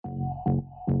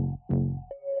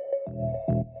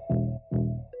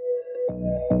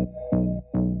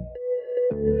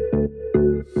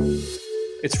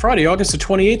It's Friday, August the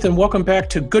 28th, and welcome back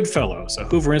to Goodfellows, a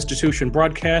Hoover Institution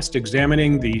broadcast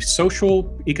examining the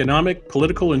social, economic,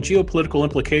 political, and geopolitical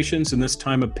implications in this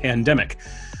time of pandemic.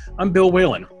 I'm Bill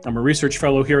Whalen. I'm a research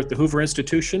fellow here at the Hoover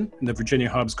Institution and the Virginia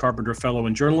Hobbs Carpenter Fellow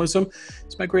in Journalism.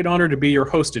 It's my great honor to be your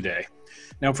host today.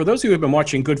 Now, for those of you who have been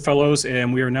watching Goodfellows,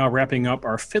 and we are now wrapping up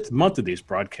our fifth month of these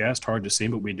broadcasts, hard to see,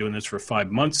 but we've been doing this for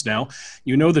 5 months now,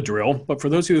 you know the drill. But for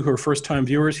those of you who are first-time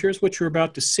viewers, here's what you're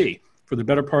about to see. For the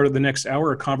better part of the next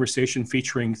hour, a conversation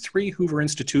featuring three Hoover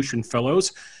Institution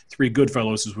fellows, three good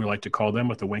fellows as we like to call them,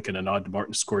 with a wink and a nod to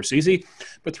Martin Scorsese,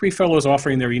 but three fellows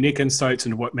offering their unique insights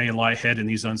into what may lie ahead in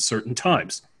these uncertain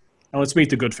times. Now let's meet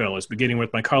the good fellows, beginning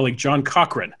with my colleague John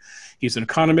Cochran. He's an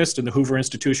economist in the Hoover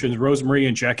Institution's Rosemary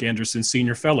and Jack Anderson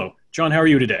Senior Fellow. John, how are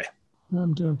you today?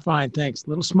 I'm doing fine, thanks. A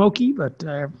little smoky, but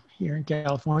here in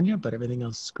California, but everything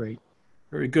else is great.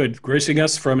 Very good. Gracing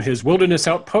us from his wilderness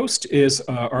outpost is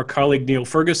our colleague Neil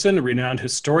Ferguson, a renowned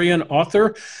historian,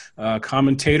 author,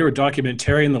 commentator,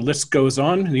 documentarian. The list goes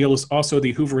on. Neil is also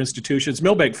the Hoover Institution's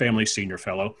Milbank Family Senior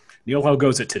Fellow. Neil, how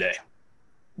goes it today?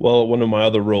 Well, one of my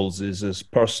other roles is as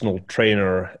personal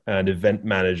trainer and event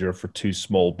manager for two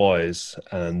small boys.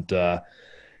 And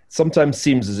sometimes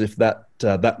seems as if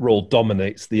that role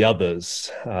dominates the others.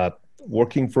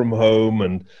 Working from home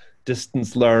and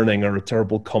distance learning are a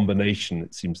terrible combination,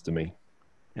 it seems to me.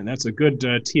 And that's a good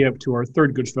tee-up to our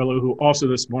third good fellow, who also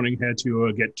this morning had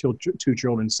to get two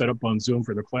children set up on Zoom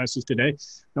for their classes today.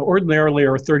 Now, ordinarily,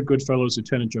 our third good fellow is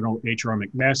Lieutenant General H.R.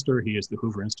 McMaster. He is the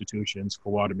Hoover Institution's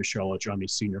Fawad Michelle Ajami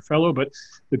Senior Fellow, but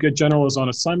the good general is on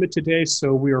assignment today,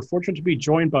 so we are fortunate to be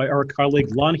joined by our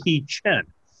colleague Lan Hee Chen.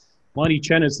 Lan Hee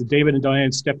Chen is the David and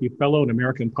Diane Stepney Fellow in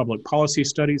American Public Policy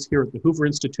Studies here at the Hoover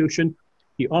Institution.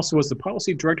 He also was the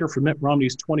policy director for Mitt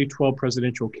Romney's 2012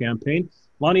 presidential campaign.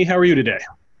 Lonnie, how are you today?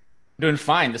 I'm doing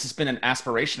fine. This has been an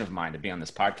aspiration of mine to be on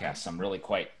this podcast. So I'm really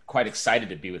quite excited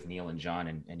to be with Neil and John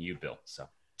and you, Bill. So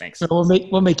thanks. So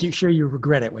we'll make you sure you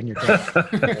regret it when you're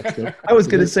done. I was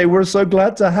going to say, we're so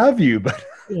glad to have you, but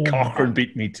Cochran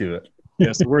beat me to it.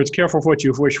 Yes, the words "careful for what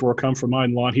you wish for" come from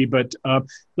mine, Lonnie. But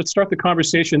let's start the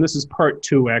conversation. This is part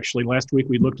two, actually. Last week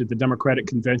we looked at the Democratic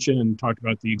Convention and talked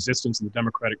about the existence of the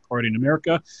Democratic Party in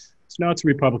America. So now it's the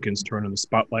Republicans' turn in the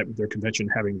spotlight with their convention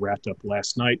having wrapped up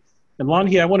last night. And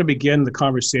Lonnie, I want to begin the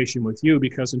conversation with you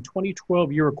because in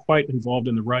 2012 you were quite involved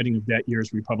in the writing of that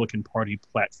year's Republican Party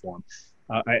platform.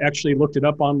 I actually looked it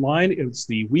up online. It's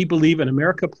the We Believe in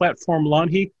America platform,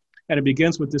 Lonnie, and it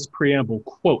begins with this preamble,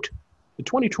 quote, "The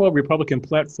 2012 Republican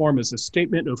platform is a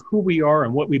statement of who we are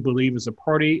and what we believe as a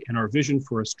party and our vision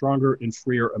for a stronger and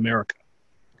freer America."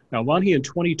 Now, Lonnie, in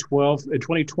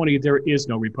 2020, there is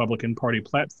no Republican Party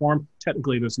platform.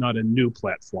 Technically, there's not a new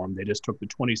platform. They just took the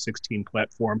 2016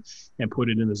 platform and put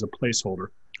it in as a placeholder.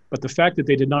 But the fact that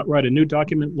they did not write a new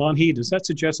document, Lonnie, does that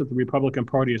suggest that the Republican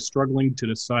Party is struggling to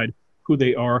decide who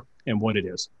they are and what it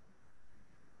is?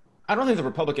 I don't think the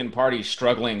Republican Party is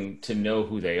struggling to know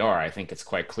who they are. I think it's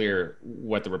quite clear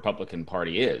what the Republican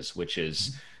Party is, which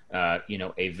is,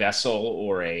 a vessel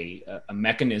or a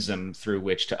mechanism through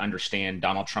which to understand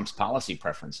Donald Trump's policy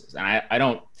preferences. And I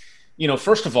don't,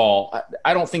 first of all,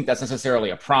 I don't think that's necessarily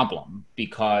a problem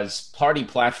because party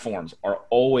platforms are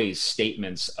always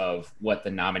statements of what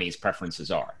the nominee's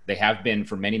preferences are. They have been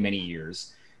for many, many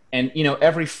years. And,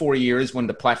 every 4 years when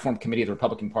the platform committee of the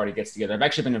Republican Party gets together, I've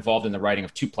actually been involved in the writing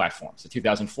of two platforms, the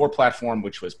 2004 platform,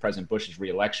 which was President Bush's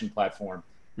reelection platform,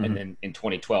 and then in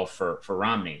 2012 for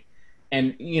Romney.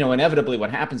 And, inevitably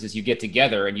what happens is you get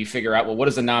together and you figure out, well, what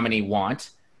does the nominee want?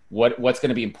 What's going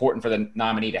to be important for the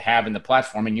nominee to have in the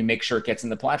platform? And you make sure it gets in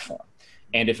the platform.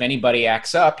 And if anybody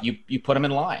acts up, you put them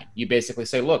in line. You basically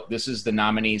say, look, this is the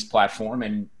nominee's platform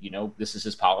and, this is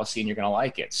his policy and you're going to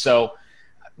like it. So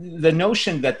the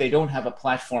notion that they don't have a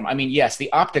platform, I mean, yes,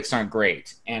 the optics aren't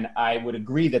great. And I would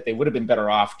agree that they would have been better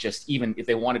off just even if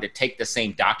they wanted to take the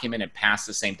same document and pass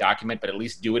the same document, but at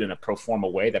least do it in a pro forma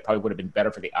way. That probably would have been better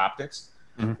for the optics.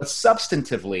 Mm-hmm. But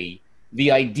substantively,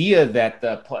 the idea that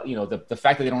the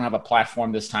fact that they don't have a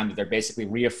platform this time, that they're basically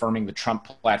reaffirming the Trump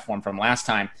platform from last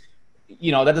time,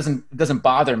 that doesn't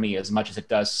bother me as much as it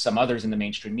does some others in the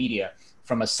mainstream media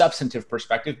from a substantive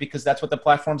perspective, because that's what the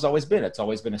platform's always been. It's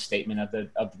always been a statement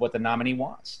of what the nominee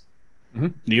wants. Mm-hmm.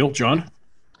 Neil, John?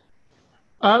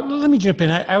 Let me jump in.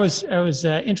 I was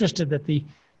interested that the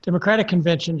Democratic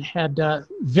Convention had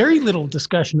very little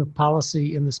discussion of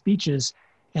policy in the speeches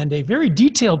and a very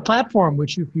detailed platform,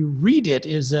 which if you read it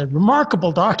is a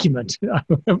remarkable document.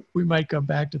 We might come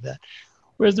back to that.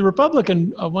 Whereas the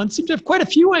Republican one seemed to have quite a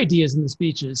few ideas in the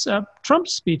speeches.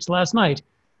 Trump's speech last night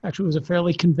Actually, it was a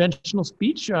fairly conventional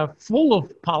speech, full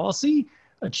of policy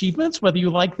achievements, whether you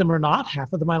like them or not.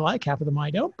 Half of them I like, half of them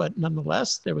I don't. But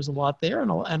nonetheless, there was a lot there and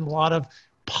a lot of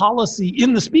policy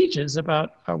in the speeches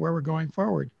about where we're going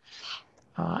forward.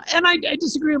 And I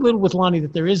disagree a little with Lonnie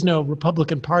that there is no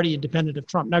Republican Party independent of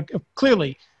Trump. Now,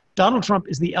 clearly, Donald Trump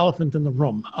is the elephant in the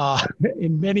room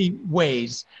in many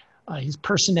ways, his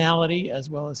personality as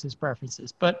well as his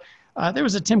preferences. But there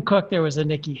was a Tim Cook, there was a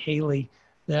Nikki Haley,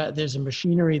 there's a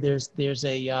machinery, there's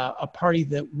a party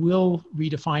that will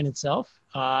redefine itself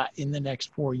in the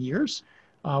next 4 years.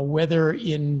 Whether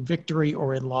in victory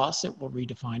or in loss, it will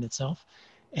redefine itself.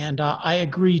 And I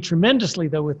agree tremendously,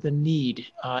 though, with the need.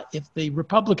 If the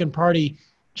Republican Party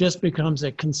just becomes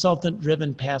a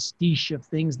consultant-driven pastiche of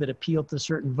things that appeal to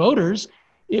certain voters,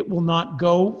 it will not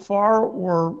go far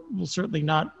or will certainly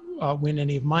not win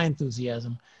any of my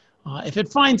enthusiasm. If it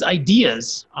finds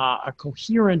ideas, a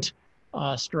coherent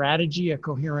strategy, a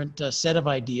coherent set of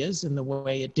ideas in the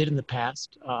way it did in the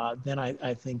past, then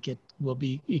I think it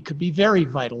could be very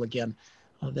vital again.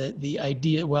 The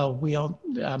idea, well, we all,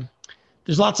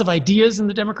 there's lots of ideas in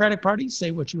the Democratic Party, say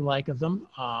what you like of them,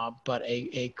 but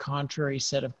a contrary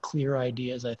set of clear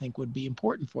ideas, I think, would be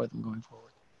important for them going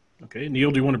forward. Okay,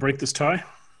 Neil, do you want to break this tie?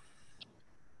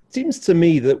 It seems to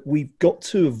me that we've got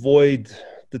to avoid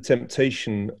the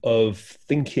temptation of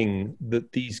thinking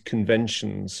that these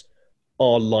conventions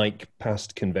are like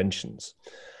past conventions.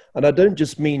 And I don't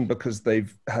just mean because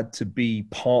they've had to be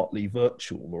partly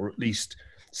virtual, or at least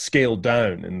scaled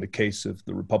down in the case of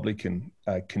the Republican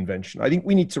convention. I think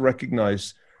we need to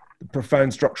recognize the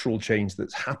profound structural change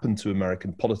that's happened to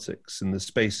American politics in the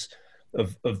space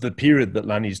of the period that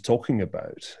Lanny's talking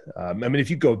about. I mean, if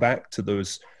you go back to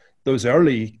those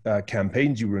early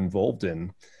campaigns you were involved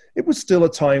in, it was still a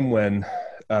time when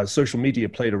social media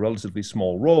played a relatively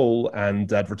small role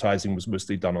and advertising was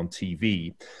mostly done on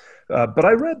TV. But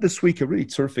I read this week a really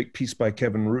terrific piece by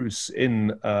Kevin Roose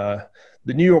in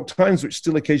the New York Times, which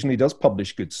still occasionally does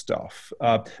publish good stuff,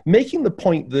 making the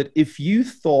point that if you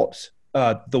thought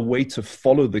the way to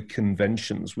follow the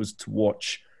conventions was to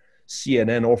watch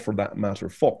CNN or, for that matter,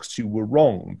 Fox, you were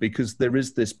wrong, because there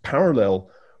is this parallel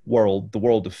world, the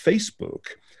world of Facebook,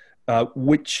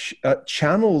 which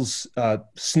channels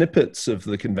snippets of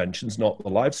the conventions, not the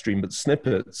live stream, but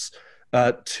snippets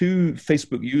to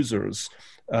Facebook users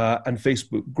and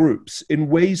Facebook groups in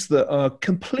ways that are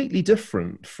completely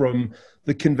different from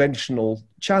the conventional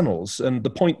channels. And the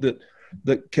point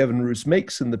that Kevin Roose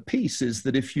makes in the piece is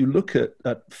that if you look at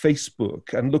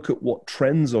Facebook and look at what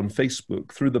trends on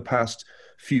Facebook through the past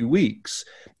few weeks,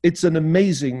 it's an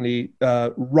amazingly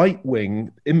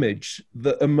right-wing image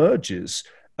that emerges.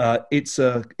 It's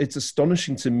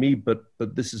astonishing to me, but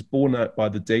this is borne out by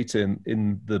the data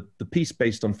in the piece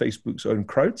based on Facebook's own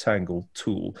CrowdTangle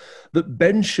tool, that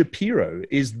Ben Shapiro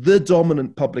is the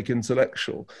dominant public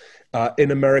intellectual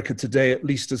in America today, at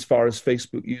least as far as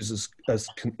Facebook users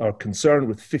are concerned,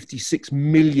 with 56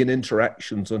 million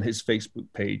interactions on his Facebook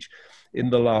page in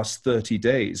the last 30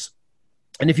 days.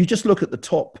 And if you just look at the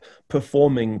top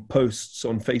performing posts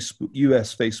on Facebook,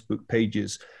 US Facebook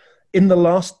pages, in the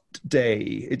last day,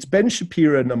 it's Ben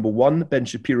Shapiro number 1, Ben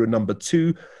Shapiro number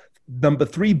 2, number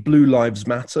 3, Blue Lives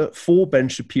Matter, 4, Ben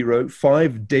Shapiro,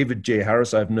 5, David J.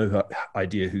 Harris, I have no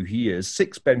idea who he is,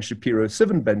 6, Ben Shapiro,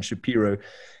 7, Ben Shapiro,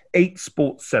 8,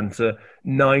 Sports Center,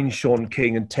 9, Sean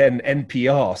King, and 10,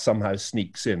 NPR somehow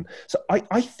sneaks in. So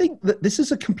I think that this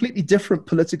is a completely different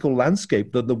political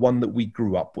landscape than the one that we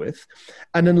grew up with.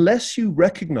 And unless you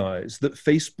recognize that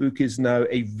Facebook is now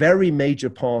a very major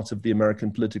part of the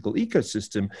American political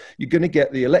ecosystem, you're going to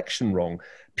get the election wrong.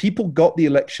 People got the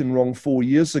election wrong 4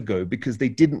 years ago because they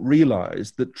didn't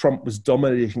realize that Trump was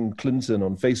dominating Clinton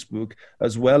on Facebook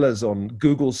as well as on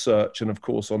Google search and, of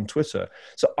course, on Twitter.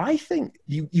 So I think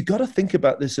you got to think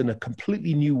about this in a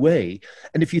completely new way.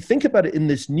 And if you think about it in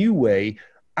this new way,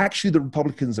 actually the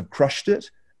Republicans have crushed it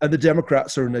and the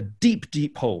Democrats are in a deep,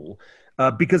 deep hole.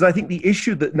 Because I think the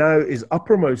issue that now is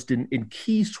uppermost in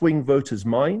key swing voters'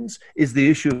 minds is the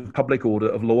issue of public order,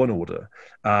 of law and order.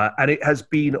 And it has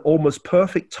been almost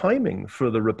perfect timing for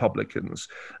the Republicans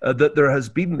that there has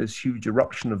been this huge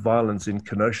eruption of violence in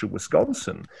Kenosha,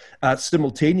 Wisconsin,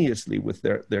 simultaneously with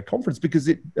their conference, because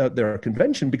their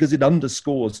convention, because it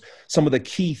underscores some of the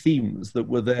key themes that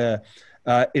were there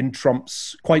in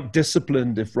Trump's quite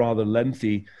disciplined, if rather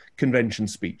lengthy, convention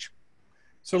speech.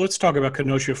 So let's talk about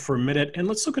Kenosha for a minute, and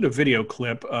let's look at a video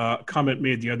clip, a comment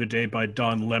made the other day by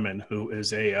Don Lemon, who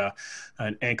is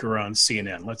an anchor on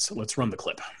CNN. Let's run the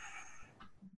clip.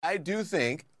 I do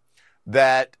think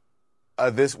that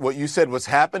what you said, what's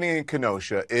happening in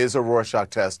Kenosha, is a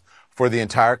Rorschach test for the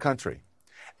entire country.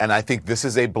 And I think this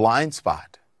is a blind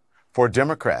spot for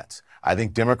Democrats. I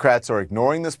think Democrats are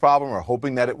ignoring this problem or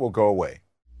hoping that it will go away.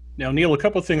 Now, Neil, a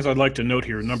couple of things I'd like to note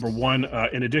here. Number one,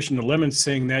 in addition to Lemon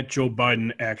saying that, Joe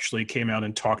Biden actually came out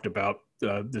and talked about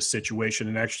this situation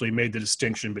and actually made the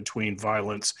distinction between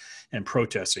violence and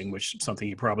protesting, which is something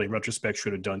he probably in retrospect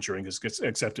should have done during his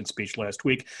acceptance speech last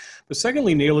week. But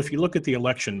secondly, Neil, if you look at the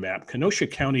election map, Kenosha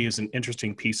County is an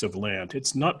interesting piece of land.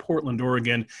 It's not Portland,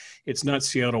 Oregon. It's not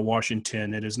Seattle,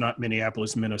 Washington. It is not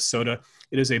Minneapolis, Minnesota.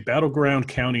 It is a battleground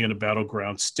county and a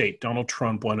battleground state. Donald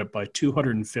Trump won it by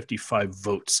 255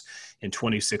 votes in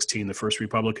 2016, the first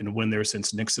Republican to win there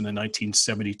since Nixon in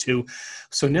 1972.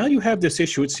 So now you have this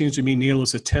issue, it seems to me, Neil,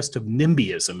 is a test of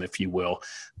NIMBYism, if you will.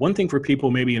 One thing for people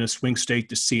maybe in a swing state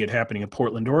to see it happening in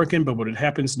Portland, Oregon, but when it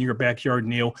happens in your backyard,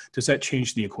 Neil, does that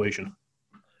change the equation?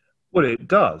 Well, it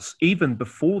does. Even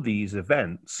before these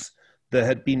events, there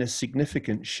had been a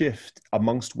significant shift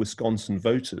amongst Wisconsin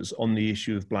voters on the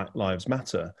issue of Black Lives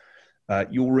Matter.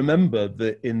 You'll remember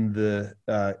that in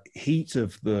the heat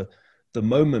of the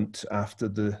moment after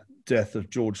the death of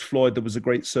George Floyd, there was a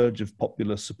great surge of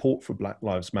popular support for Black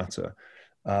Lives Matter.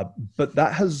 But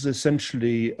that has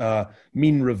essentially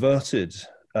been reverted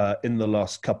in the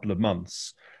last couple of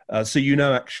months. So you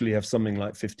now actually have something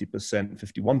like 50%,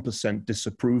 51%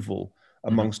 disapproval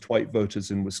amongst white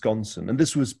voters in Wisconsin. And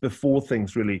this was before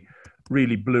things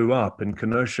really blew up in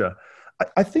Kenosha.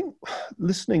 I think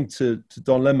listening to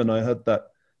Don Lemon, I heard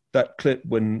that clip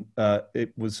when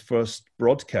it was first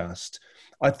broadcast.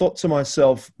 I thought to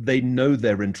myself, they know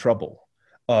they're in trouble,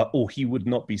 or he would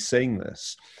not be saying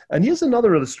this. And here's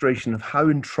another illustration of how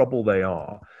in trouble they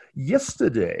are.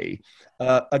 Yesterday,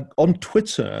 on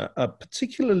Twitter, a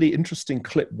particularly interesting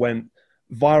clip went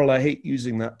viral. I hate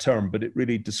using that term, but it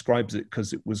really describes it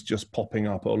because it was just popping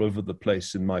up all over the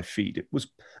place in my feed. It was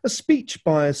a speech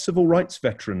by a civil rights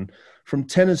veteran from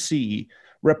Tennessee,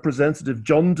 Representative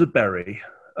John DeBerry,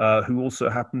 who also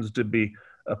happens to be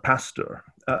a pastor.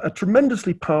 A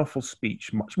tremendously powerful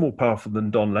speech, much more powerful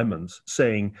than Don Lemon's,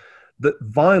 saying that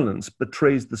violence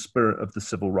betrays the spirit of the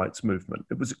civil rights movement.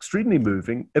 It was extremely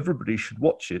moving. Everybody should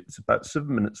watch it. It's about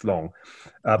 7 minutes long.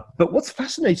 But what's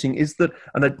fascinating is that,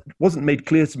 and it wasn't made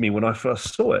clear to me when I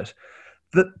first saw it,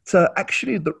 that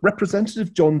actually the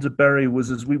Representative John DeBerry was,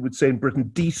 as we would say in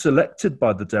Britain, deselected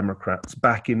by the Democrats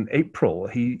back in April.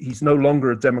 He's no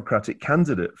longer a Democratic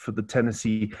candidate for the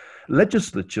Tennessee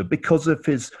legislature because of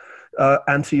his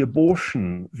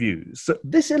anti-abortion views. So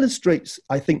this illustrates,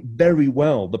 I think, very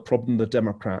well the problem the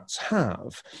Democrats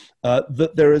have,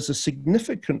 that there is a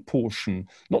significant portion,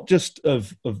 not just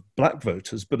of black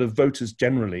voters, but of voters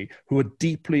generally, who are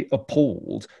deeply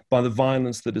appalled by the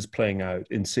violence that is playing out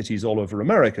in cities all over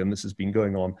America. And this has been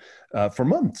going on for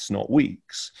months, not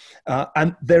weeks.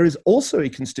 And there is also a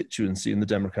constituency in the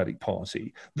Democratic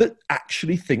Party that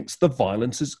actually thinks the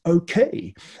violence is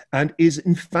okay and is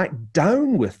in fact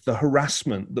down with the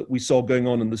harassment that we saw going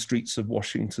on in the streets of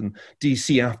Washington,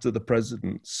 D.C. after the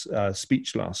president's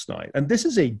speech last night. And this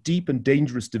is a deep and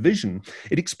dangerous division.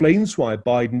 It explains why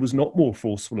Biden was not more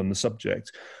forceful on the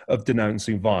subject of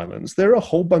denouncing violence. There are a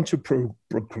whole bunch of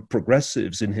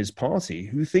progressives in his party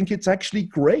who think it's actually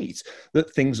great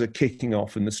that things are kicking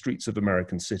off in the streets of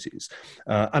American cities.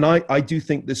 And I do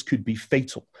think this could be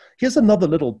fatal. Here's another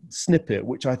little snippet,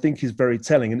 which I think is very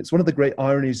telling, and it's one of the great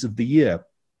ironies of the year.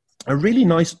 A really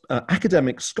nice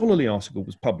academic scholarly article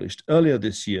was published earlier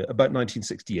this year about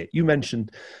 1968. You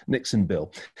mentioned Nixon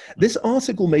Bill. This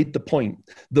article made the point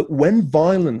that when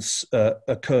violence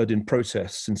occurred in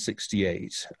protests in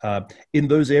 68, in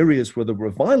those areas where there were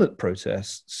violent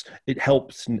protests, it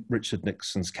helped Richard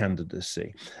Nixon's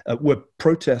candidacy. Where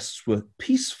protests were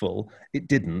peaceful, it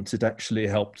didn't. It actually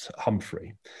helped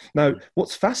Humphrey. Now,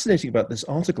 what's fascinating about this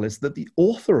article is that the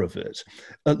author of it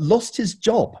lost his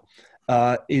job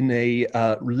in a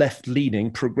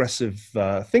left-leaning progressive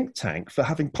think tank for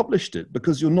having published it,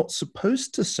 because you're not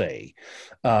supposed to say,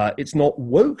 it's not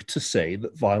woke to say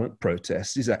that violent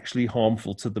protest is actually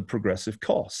harmful to the progressive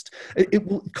cost. It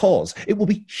will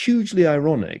be hugely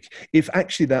ironic if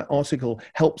actually that article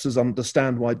helps us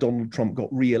understand why Donald Trump got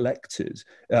re-elected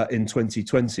in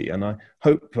 2020. And I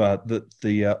hope that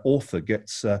the author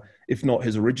gets, if not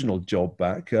his original job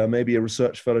back, maybe a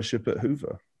research fellowship at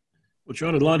Hoover. Well,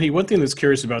 John and Lonnie, one thing that's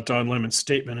curious about Don Lemon's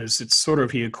statement is it's sort of,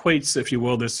 he equates, if you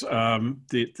will, this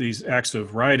these acts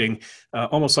of rioting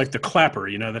almost like the clapper,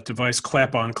 that device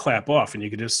clap on, clap off, and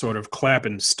you could just sort of clap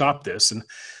and stop this. And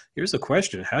here's the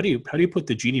question: how do you put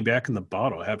the genie back in the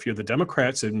bottle? If you're the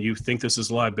Democrats and you think this is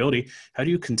a liability, how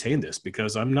do you contain this?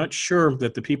 Because I'm not sure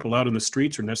that the people out in the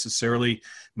streets are necessarily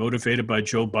motivated by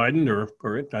Joe Biden,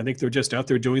 or I think they're just out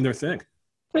there doing their thing.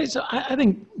 Right, so I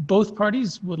think both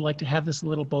parties would like to have this a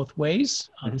little both ways.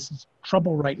 This is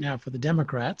trouble right now for the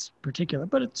Democrats in particular,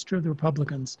 but it's true of the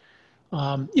Republicans.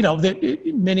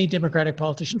 Many Democratic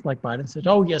politicians like Biden said,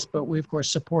 oh, yes, but we, of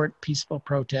course, support peaceful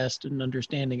protest and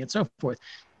understanding and so forth.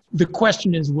 The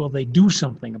question is, will they do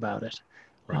something about it?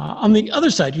 Right. On the other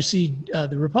side, you see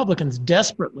the Republicans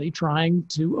desperately trying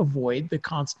to avoid the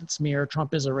constant smear,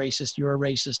 Trump is a racist, you're a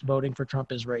racist, voting for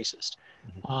Trump is racist.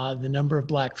 The number of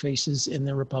black faces in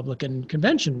the Republican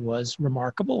convention was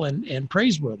remarkable and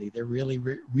praiseworthy. They're really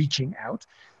reaching out.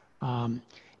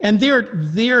 And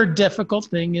their difficult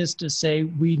thing is to say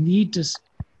we need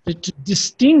to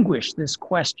distinguish this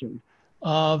question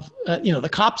of, the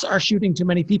cops are shooting too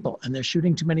many people and they're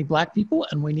shooting too many black people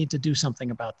and we need to do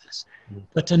something about this.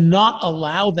 But to not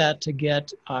allow that to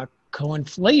get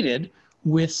co-inflated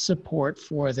with support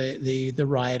for the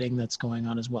rioting that's going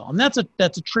on as well. And that's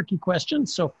a tricky question.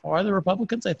 So far, the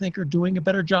Republicans, I think, are doing a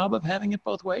better job of having it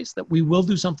both ways, that we will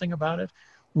do something about it.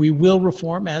 We will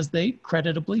reform, as they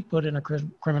creditably put in a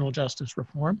criminal justice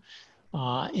reform,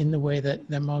 in the way that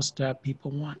most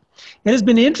people want. It has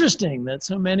been interesting that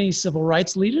so many civil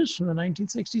rights leaders from the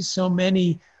 1960s, so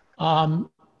many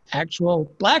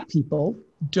actual black people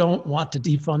don't want to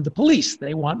defund the police.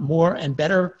 They want more and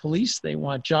better police. They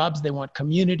want jobs. They want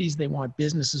communities. They want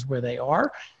businesses where they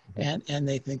are. And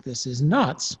they think this is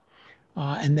nuts.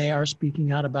 And they are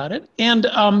speaking out about it. And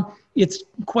it's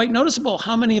quite noticeable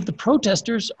how many of the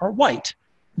protesters are white.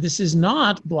 This is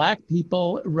not black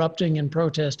people erupting in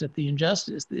protest at the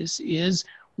injustice. This is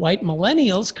white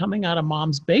millennials coming out of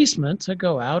mom's basement to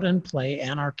go out and play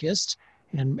anarchist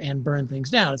and burn things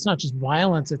down. It's not just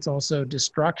violence, it's also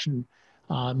destruction.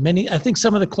 I think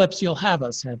some of the clips you'll have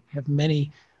have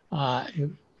many,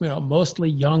 mostly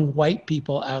young white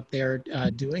people out there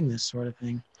doing this sort of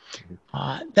thing.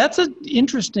 That's an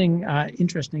interesting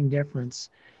difference.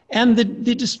 And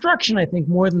the destruction, I think,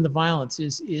 more than the violence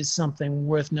is something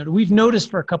worth noting. We've noticed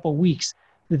for a couple of weeks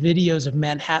the videos of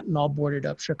Manhattan all boarded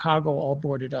up, Chicago all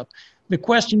boarded up. The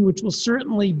question, which will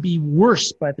certainly be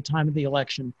worse by the time of the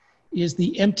election, is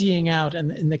the emptying out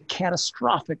and the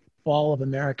catastrophic fall of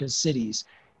America's cities.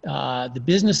 The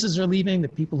businesses are leaving, the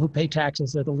people who pay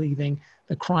taxes are leaving,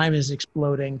 the crime is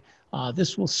exploding.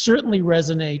 This will certainly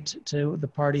resonate to the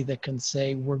party that can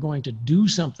say we're going to do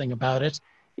something about it,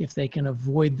 if they can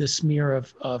avoid the smear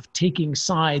of taking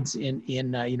sides in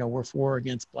we're for or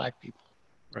against black people.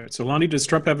 Right. So Lonnie, does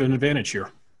Trump have an advantage here?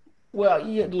 Well,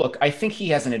 yeah, look, I think he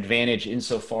has an advantage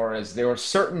insofar as there are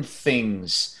certain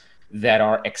things that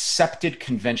are accepted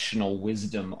conventional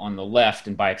wisdom on the left,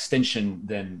 and by extension,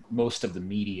 then most of the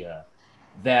media,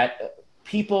 that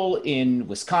people in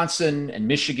Wisconsin and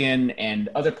Michigan and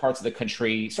other parts of the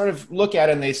country sort of look at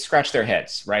and they scratch their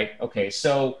heads, right? Okay,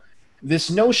 so this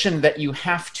notion that you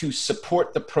have to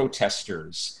support the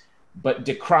protesters but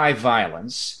decry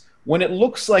violence, when it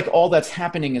looks like all that's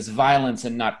happening is violence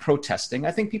and not protesting,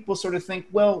 I think people sort of think,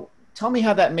 well, tell me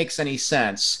how that makes any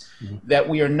sense, that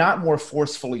we are not more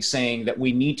forcefully saying that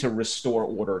we need to restore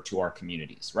order to our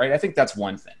communities, right? I think that's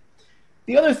one thing.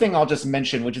 The other thing I'll just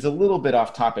mention, which is a little bit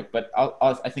off topic, but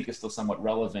I think is still somewhat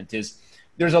relevant, is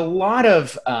there's a lot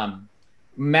of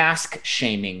mask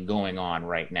shaming going on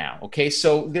right now. Okay,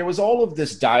 so there was all of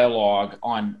this dialogue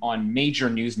on major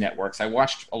news networks. I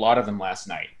watched a lot of them last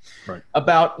night, right,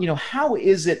 about how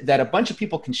is it that a bunch of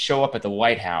people can show up at the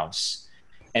White House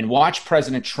and watch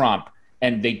President Trump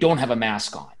and they don't have a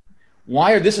mask on?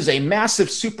 This is a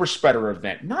massive super spreader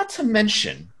event, not to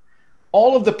mention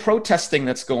all of the protesting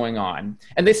that's going on.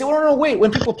 And they say, well, no, wait,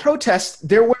 when people protest,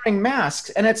 they're wearing masks.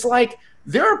 And it's like,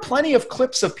 there are plenty of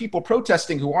clips of people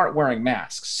protesting who aren't wearing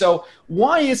masks. So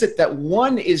why is it that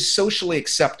one is socially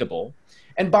acceptable?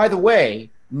 And by the way,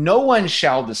 no one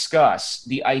shall discuss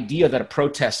the idea that a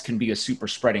protest can be a super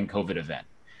spreading COVID event.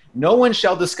 No one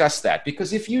shall discuss that,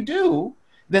 because if you do,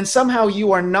 then somehow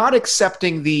you are not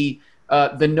accepting the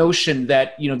notion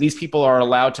that these people are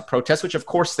allowed to protest, which of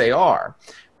course they are.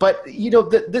 But,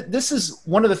 this is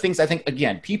one of the things I think,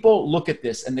 again, people look at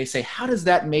this and they say, how does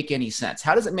that make any sense?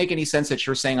 How does it make any sense that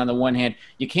you're saying on the one hand,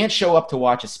 you can't show up to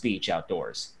watch a speech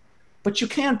outdoors, but you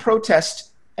can protest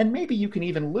and maybe you can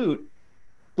even loot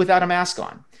without a mask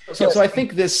on? So I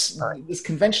think this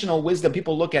conventional wisdom,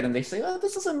 people look at it and they say, oh,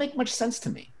 this doesn't make much sense to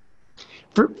me.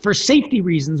 For safety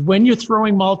reasons, when you're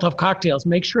throwing Molotov cocktails,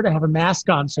 make sure to have a mask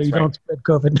on so you don't spread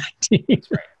COVID-19.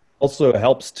 That's right. Also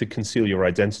helps to conceal your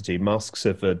identity. Masks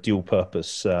have a dual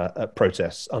purpose at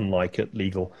protests, unlike at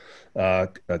legal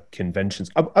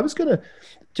conventions. I was going to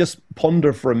just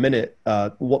ponder for a minute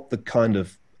what the kind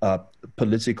of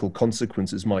political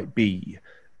consequences might be,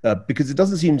 because it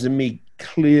doesn't seem to me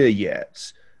clear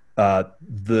yet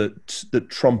that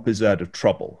Trump is out of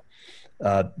trouble.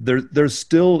 There's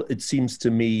still, it seems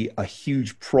to me, a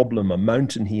huge problem, a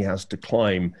mountain he has to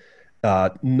climb,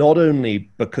 not only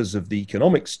because of the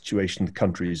economic situation the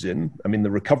country is in. I mean,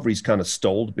 the recovery's kind of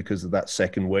stalled because of that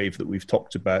second wave that we've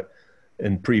talked about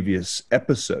in previous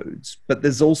episodes, but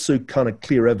there's also kind of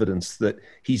clear evidence that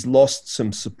he's lost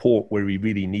some support where he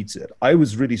really needs it. I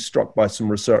was really struck by some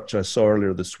research I saw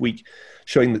earlier this week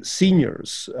showing that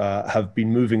seniors have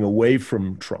been moving away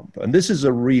from Trump. And this is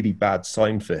a really bad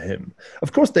sign for him.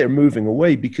 Of course, they're moving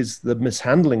away because the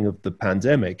mishandling of the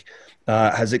pandemic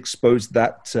has exposed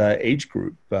that age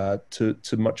group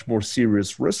to much more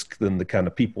serious risk than the kind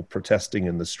of people protesting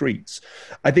in the streets.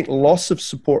 I think loss of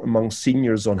support among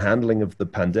seniors on handling of the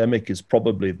pandemic is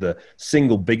probably the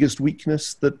single biggest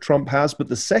weakness that Trump has. But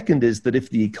the second is that if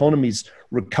the economy's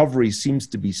recovery seems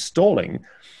to be stalling,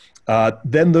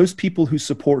 then those people who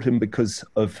support him because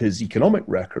of his economic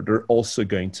record are also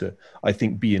going to, I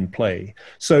think, be in play.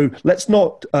 So let's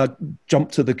not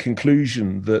jump to the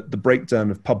conclusion that the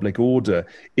breakdown of public order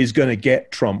is going to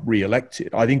get Trump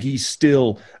reelected. I think he's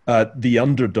still the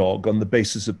underdog on the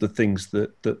basis of the things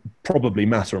that probably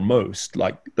matter most,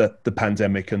 like the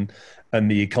pandemic and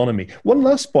the economy. One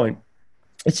last point.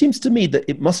 It seems to me that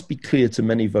it must be clear to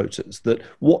many voters that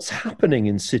what's happening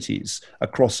in cities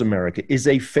across America is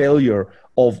a failure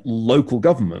of local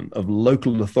government, of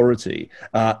local authority.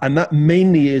 And that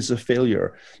mainly is a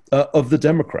failure of the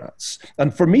Democrats.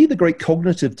 And for me, the great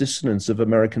cognitive dissonance of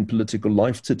American political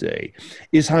life today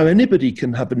is how anybody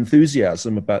can have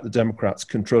enthusiasm about the Democrats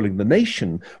controlling the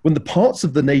nation when the parts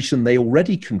of the nation they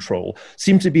already control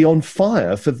seem to be on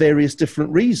fire for various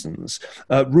different reasons.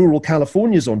 Rural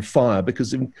California is on fire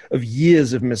because of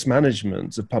years of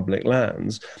mismanagement of public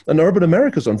lands. And urban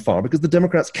America is on fire because the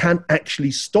Democrats can't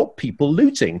actually stop people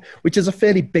looting, which is a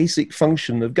fairly basic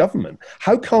function of government.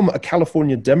 How come a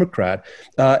California Democrat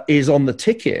is on the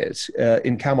ticket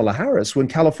in Kamala Harris when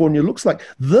California looks like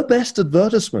the best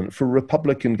advertisement for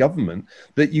Republican government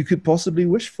that you could possibly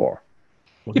wish for?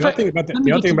 Well, the other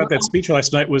thing about that speech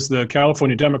last night was the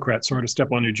California Democrat. Sorry to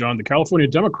step on you, John. The California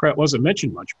Democrat wasn't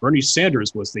mentioned much. Bernie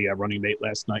Sanders was the running mate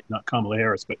last night, not Kamala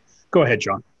Harris. But go ahead,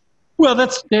 John. Well,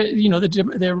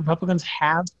 the Republicans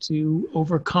have to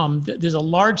overcome. There's a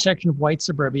large section of white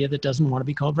suburbia that doesn't want to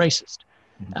be called racist.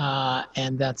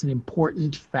 And that's an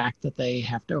important fact that they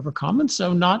have to overcome. And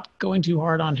so not going too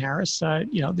hard on Harris,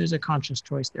 there's a conscious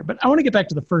choice there. But I want to get back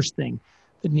to the first thing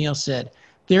that Neil said.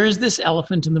 There is this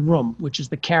elephant in the room, which is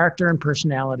the character and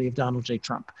personality of Donald J.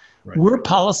 Trump. Right. We're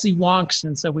policy wonks,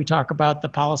 and so we talk about the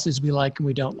policies we like and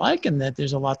we don't like, and that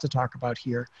there's a lot to talk about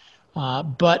here.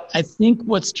 But I think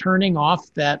what's turning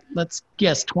off that, let's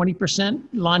guess, 20%,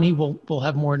 Lonnie will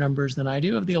have more numbers than I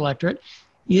do, of the electorate,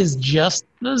 is just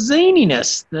the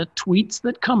zaniness, the tweets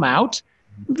that come out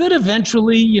that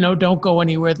eventually, don't go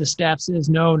anywhere. The staff says,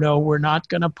 no, we're not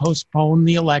going to postpone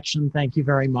the election. Thank you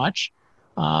very much.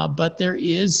 But there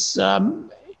is, I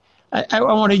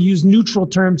want to use neutral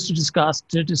terms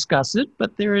to discuss it,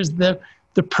 but there is the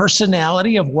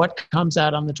personality of what comes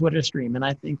out on the Twitter stream. And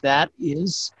I think that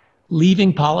is,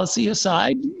 leaving policy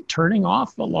aside, turning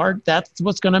off that's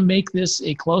what's going to make this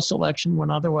a close election when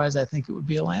otherwise I think it would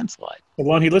be a landslide. Well,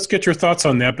 Lonnie, let's get your thoughts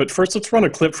on that. But first, let's run a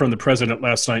clip from the president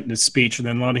last night in his speech. And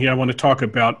then, Lonnie, I want to talk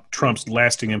about Trump's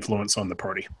lasting influence on the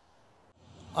party.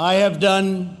 I have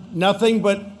done nothing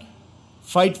but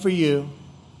fight for you.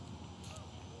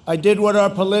 I did what our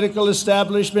political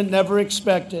establishment never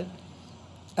expected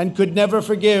and could never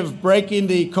forgive, breaking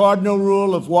the cardinal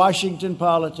rule of Washington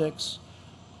politics.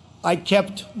 I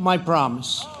kept my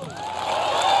promise.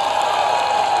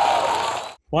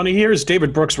 Lonnie, here's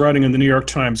David Brooks writing in the New York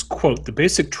Times, quote, "The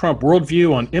basic Trump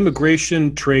worldview on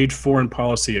immigration, trade, foreign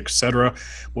policy, etc.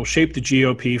 will shape the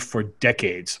GOP for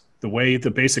decades, the way the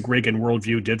basic Reagan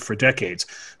worldview did for decades.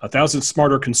 1,000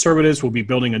 smarter conservatives will be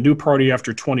building a new party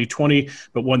after 2020,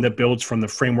 but one that builds from the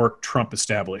framework Trump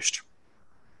established."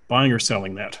 Buying or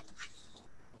selling that?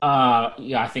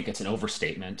 I think it's an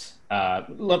overstatement.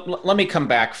 Let me come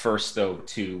back first, though,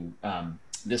 to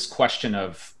this question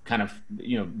of kind of,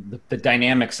 the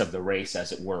dynamics of the race,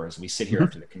 as it were, as we sit here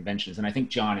after the conventions. And I think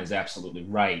John is absolutely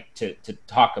right to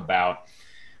talk about,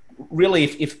 really,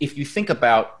 if you think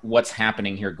about what's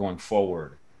happening here going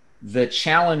forward, the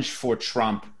challenge for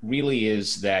Trump really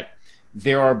is that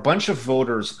there are a bunch of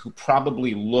voters who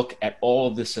probably look at all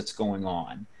of this that's going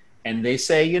on and they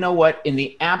say, you know what, in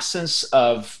the absence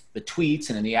of the tweets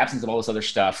and in the absence of all this other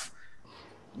stuff,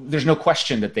 there's no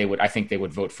question that I think they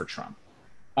would vote for Trump.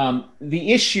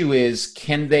 The issue is,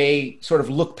 can they sort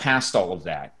of look past all of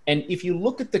that? And if you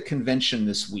look at the convention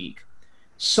this week,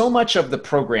 so much of the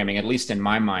programming, at least in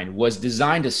my mind, was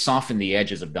designed to soften the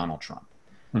edges of Donald Trump.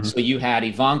 Mm-hmm. So you had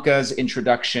Ivanka's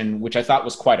introduction, which I thought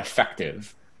was quite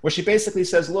effective, where she basically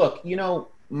says, look,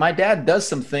 my dad does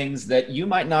some things that you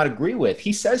might not agree with.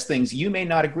 He says things you may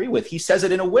not agree with. He says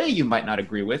it in a way you might not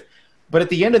agree with. But at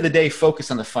the end of the day, focus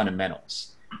on the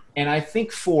fundamentals. And I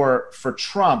think for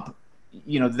Trump,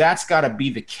 that's got to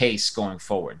be the case going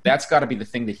forward. That's got to be the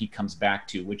thing that he comes back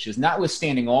to, which is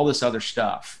notwithstanding all this other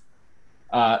stuff,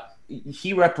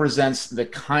 he represents the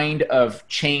kind of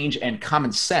change and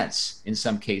common sense in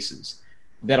some cases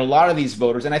that a lot of these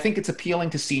voters, and I think it's appealing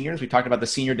to seniors. We talked about the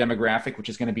senior demographic, which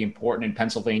is going to be important in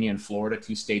Pennsylvania and Florida,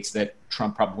 2 states that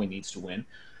Trump probably needs to win.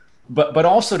 But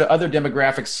also to other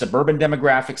demographics, suburban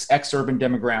demographics, ex-urban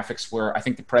demographics, where I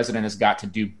think the president has got to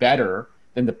do better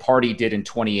than the party did in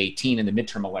 2018 in the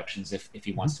midterm elections if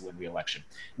he wants to win re-election.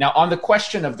 Now, on the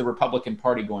question of the Republican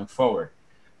Party going forward,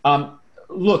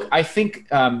 look, I think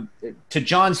to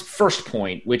John's first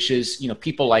point, which is,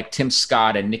 people like Tim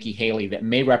Scott and Nikki Haley that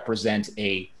may represent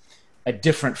a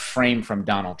different frame from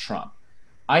Donald Trump.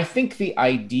 I think the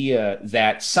idea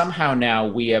that somehow now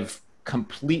we have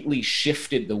completely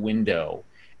shifted the window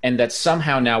and that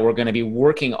somehow now we're going to be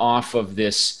working off of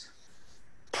this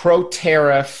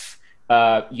pro-tariff,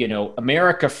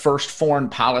 America first foreign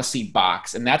policy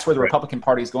box, and that's where the Republican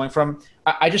Party is going from.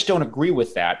 I just don't agree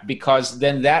with that, because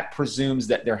then that presumes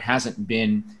that there hasn't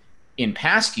been in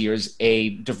past years a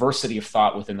diversity of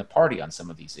thought within the party on some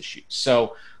of these issues.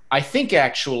 So I think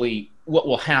actually what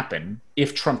will happen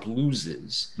if Trump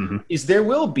loses is there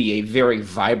will be a very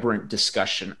vibrant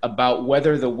discussion about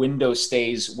whether the window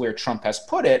stays where Trump has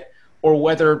put it or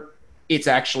whether it's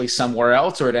actually somewhere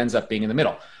else or it ends up being in the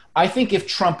middle. I think if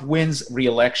Trump wins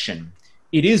re-election,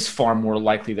 it is far more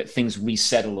likely that things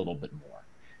reset a little bit more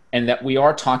and that we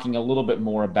are talking a little bit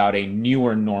more about a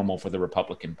newer normal for the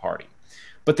Republican Party.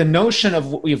 But the notion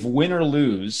of win or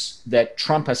lose, that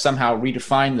Trump has somehow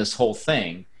redefined this whole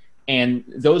thing, and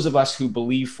those of us who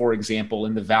believe, for example,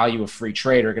 in the value of free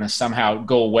trade are going to somehow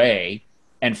go away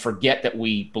and forget that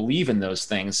we believe in those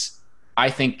things, I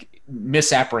think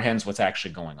misapprehends what's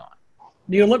actually going on.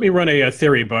 Neil, let me run a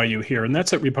theory by you here, and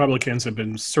that's that Republicans have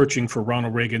been searching for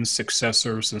Ronald Reagan's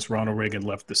successor since Ronald Reagan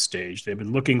left the stage. They've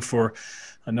been looking for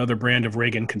another brand of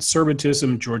Reagan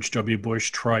conservatism. George W. Bush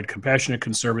tried compassionate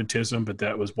conservatism, but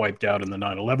that was wiped out in the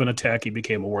 9/11 attack. He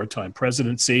became a wartime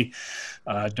presidency.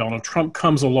 Donald Trump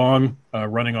comes along,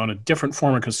 running on a different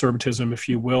form of conservatism, if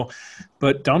you will.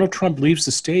 But Donald Trump leaves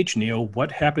the stage, Neil.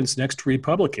 What happens next to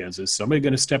Republicans? Is somebody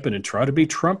going to step in and try to be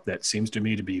Trump? That seems to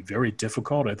me to be very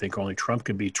difficult. I think only Trump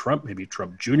can be Trump. Maybe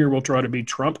Trump Jr. will try to be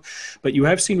Trump. But you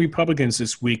have seen Republicans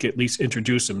this week at least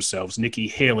introduce themselves. Nikki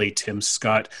Haley, Tim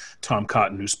Scott, Tom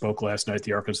Cotton, who spoke last night,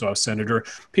 the Arkansas senator,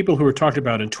 people who were talked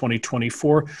about in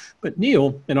 2024. But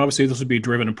Neil, and obviously this will be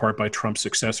driven in part by Trump's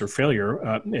success or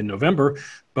failure in November,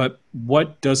 but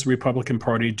what does the Republican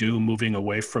Party do moving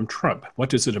away from Trump? What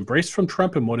does it embrace from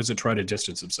Trump, and what does it try to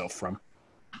distance itself from?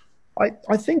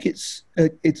 I think it's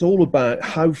all about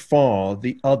how far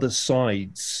the other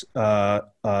side's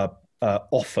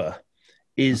offer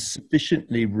is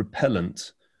sufficiently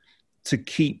repellent to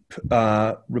keep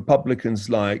Republicans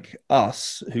like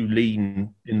us, who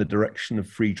lean in the direction of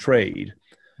free trade,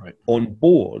 on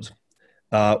board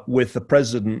with a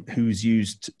president who's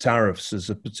used tariffs as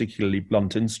a particularly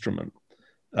blunt instrument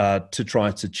to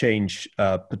try to change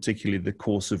particularly the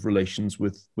course of relations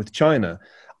with China.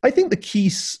 I think the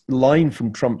key line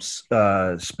from Trump's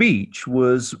speech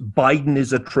was Biden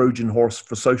is a Trojan horse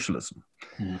for socialism.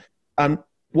 And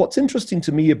what's interesting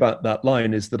to me about that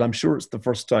line is that I'm sure it's the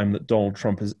first time that Donald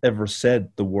Trump has ever said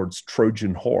the words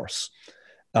Trojan horse.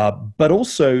 But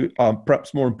also,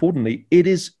 perhaps more importantly, it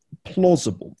is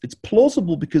plausible. It's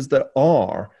plausible because there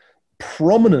are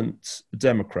prominent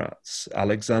Democrats,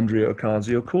 Alexandria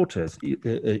Ocasio-Cortez,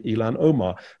 Ilhan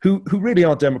Omar, who really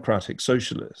are democratic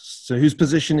socialists, so whose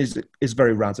position is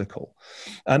very radical.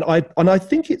 And I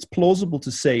think it's plausible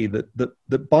to say that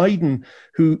Biden,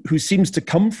 who seems to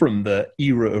come from the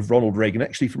era of Ronald Reagan,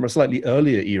 actually from a slightly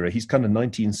earlier era, he's kind of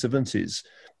 1970s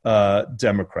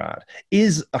Democrat,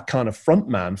 is a kind of front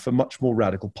man for much more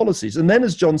radical policies. And then,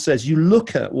 as John says, you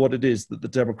look at what it is that the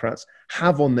Democrats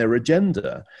have on their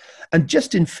agenda. And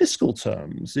just in fiscal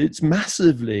terms, it's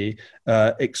massively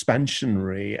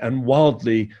expansionary and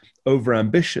wildly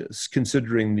overambitious,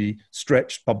 considering the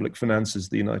stretched public finances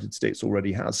the United States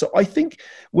already has. So I think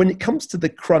when it comes to the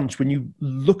crunch, when you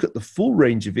look at the full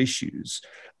range of issues,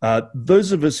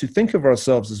 those of us who think of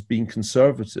ourselves as being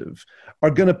conservative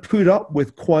are going to put up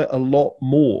with quite a lot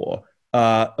more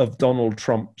of Donald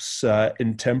Trump's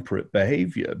intemperate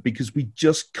behavior, because we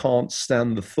just can't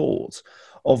stand the thought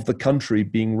of the country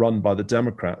being run by the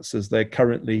Democrats as they're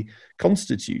currently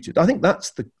constituted. I think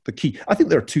that's the key. I think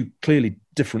there are two clearly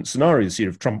different scenarios here.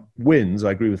 If Trump wins,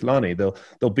 I agree with Lanny,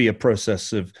 there'll be a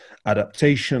process of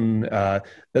adaptation.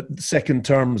 Second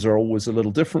terms are always a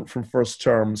little different from first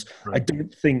terms. Right. I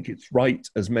don't think it's right,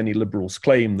 as many liberals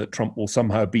claim, that Trump will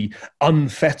somehow be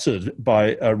unfettered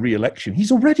by a re-election.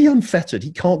 He's already unfettered.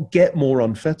 He can't get more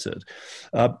unfettered.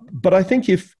 But I think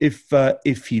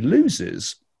if he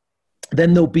loses,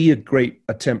 then there'll be a great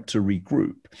attempt to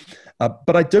regroup.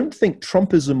 But I don't think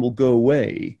Trumpism will go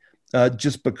away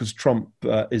just because Trump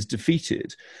is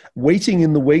defeated. Waiting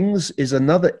in the wings is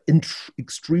another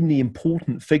extremely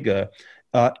important figure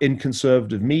in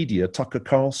conservative media, Tucker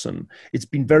Carlson. It's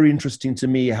been very interesting to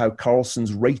me how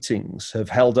Carlson's ratings have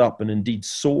held up and indeed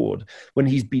soared when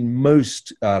he's been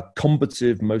most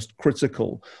combative, most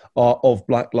critical of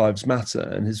Black Lives Matter.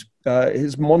 And his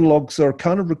monologues are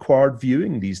kind of required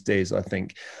viewing these days, I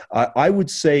think. I would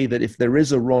say that if there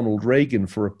is a Ronald Reagan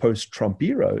for a post-Trump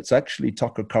era, it's actually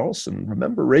Tucker Carlson.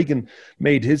 Remember, Reagan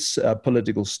made his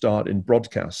political start in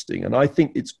broadcasting, and I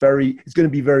think it's going to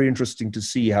be very interesting to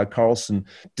see how Carlson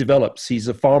develops. He's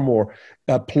a far more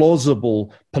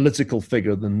plausible political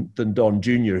figure than Don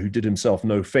Jr., who did himself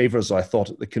no favors, I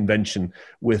thought, at the convention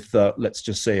with, let's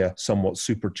just say, a somewhat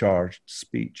supercharged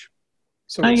speech.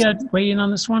 So I weigh in on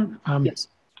this one. Yes.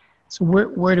 So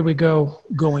where do we go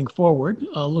going forward?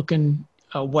 Looking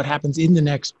what happens in the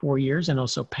next 4 years and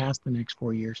also past the next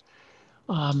 4 years.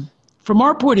 From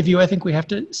our point of view, I think we have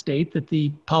to state that the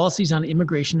policies on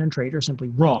immigration and trade are simply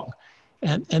wrong,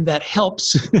 and that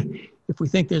helps if we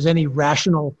think there's any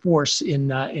rational force in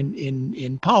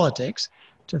politics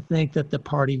to think that the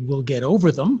party will get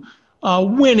over them.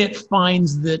 When it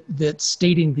finds that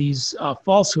stating these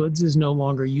falsehoods is no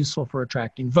longer useful for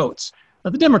attracting votes.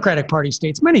 The Democratic Party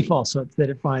states many falsehoods that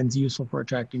it finds useful for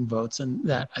attracting votes, and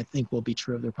that, I think, will be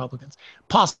true of the Republicans.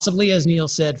 Possibly, as Neil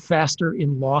said, faster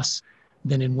in loss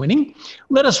than in winning.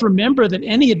 Let us remember that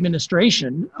any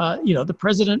administration, the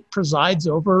president presides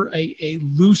over a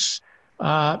loose,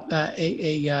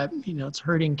 it's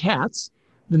herding cats.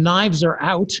 The knives are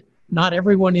out. Not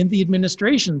everyone in the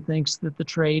administration thinks that the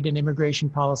trade and immigration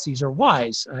policies are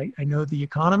wise. I know the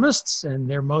economists, and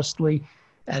they're mostly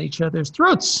at each other's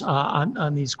throats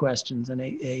on these questions, and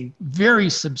a very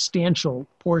substantial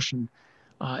portion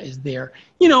is there.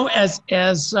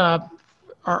 As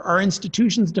our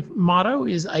institution's motto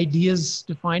is ideas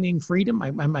defining freedom.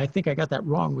 I think I got that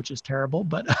wrong, which is terrible,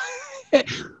 but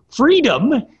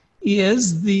freedom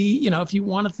is if you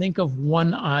want to think of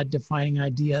one defining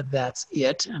idea, that's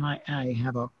it. And I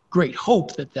have a great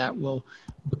hope that will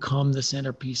become the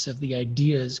centerpiece of the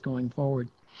ideas going forward.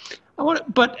 I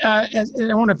want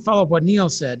to follow up what Neil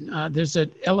said. There's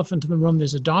an elephant in the room.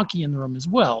 There's a donkey in the room as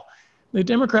well. The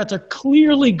Democrats are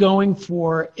clearly going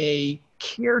for a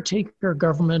caretaker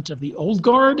government of the old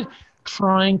guard,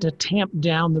 trying to tamp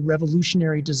down the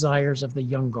revolutionary desires of the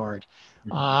young guard.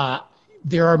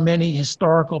 There are many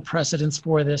historical precedents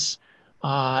for this.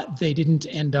 They didn't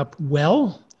end up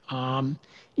well.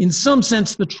 In some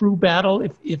sense, the true battle,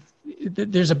 if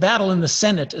there's a battle in the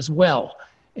Senate as well,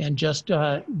 and just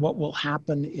what will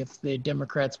happen if the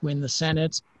Democrats win the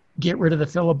Senate, get rid of the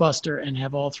filibuster and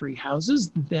have all three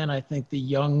houses, then I think the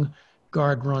young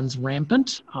guard runs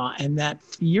rampant. And that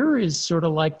fear is sort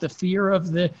of like the fear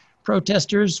of the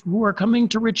protesters who are coming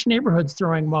to rich neighborhoods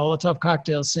throwing Molotov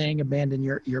cocktails saying, abandon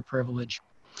your privilege.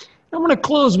 I want to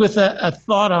close with a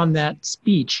thought on that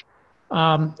speech,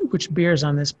 which bears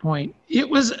on this point. It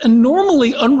was a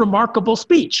normally unremarkable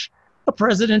speech. A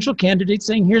presidential candidate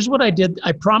saying, here's what I did.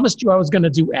 I promised you I was going to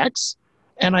do X,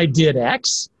 and I did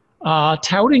X,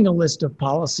 touting a list of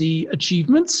policy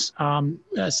achievements.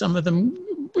 Some of them,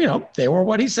 they were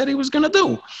what he said he was going to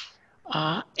do.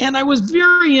 And I was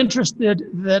very interested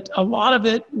that a lot of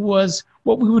it was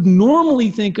what we would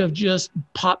normally think of just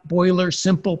potboiler,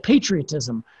 simple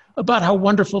patriotism about how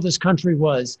wonderful this country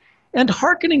was. And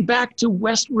hearkening back to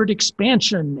westward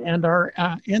expansion and our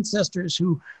ancestors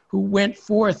who went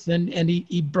forth, and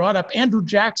he brought up Andrew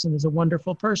Jackson as a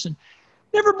wonderful person.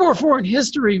 Never before in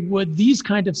history would these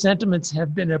kind of sentiments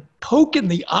have been a poke in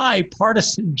the eye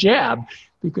partisan jab,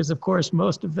 because of course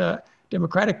most of the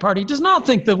Democratic Party does not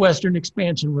think the Western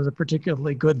expansion was a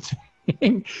particularly good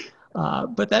thing.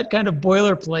 But that kind of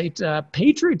boilerplate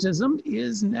patriotism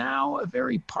is now a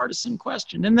very partisan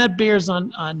question. And that bears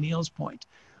on Neil's point.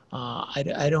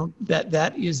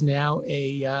 That is now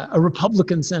a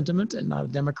Republican sentiment and not a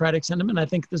Democratic sentiment. I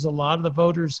think there's a lot of the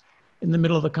voters in the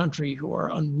middle of the country who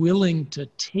are unwilling to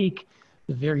take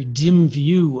the very dim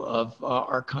view of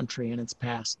our country and its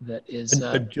past that is.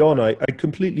 And John, I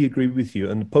completely agree with you.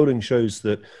 And the polling shows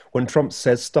that when Trump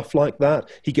says stuff like that,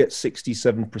 he gets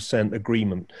 67%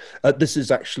 agreement. This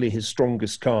is actually his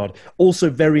strongest card. Also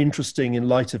very interesting in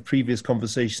light of previous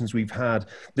conversations we've had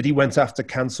that he went after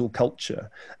cancel culture.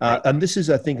 And this is,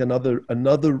 I think,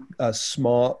 another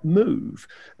smart move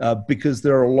because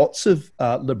there are lots of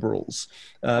liberals,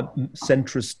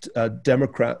 centrist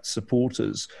Democrat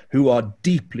supporters who are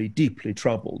deeply, deeply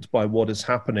troubled by what is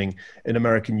happening in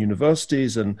American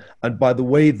universities and by the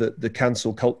way that the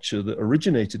cancel culture that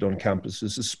originated on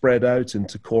campuses is spread out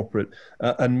into corporate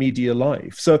and media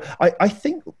life. So I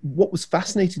think what was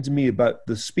fascinating to me about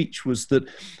the speech was that,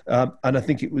 and I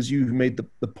think it was you who made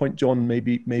the point, John,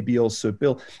 maybe also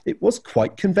Bill, it was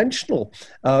quite conventional.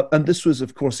 And this was,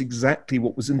 of course, exactly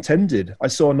what was intended. I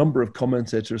saw a number of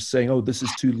commentators saying, oh, this is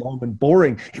too long and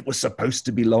boring. It was supposed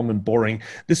to be long and boring.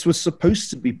 This was supposed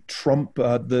to be Trump,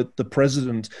 the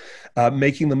president,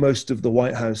 making the most of the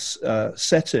White House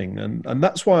setting. And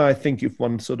that's why I think if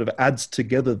one sort of adds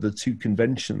together the two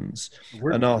conventions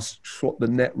and asks what the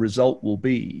net result will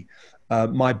be,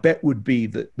 my bet would be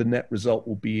that the net result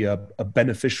will be a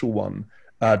beneficial one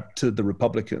to the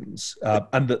Republicans,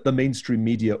 and that the mainstream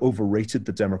media overrated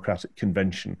the Democratic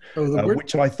convention,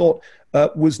 which I thought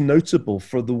was notable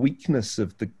for the weakness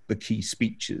of the key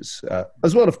speeches,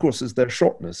 as well, of course, as their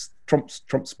shortness. Trump's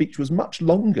speech was much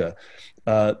longer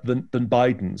than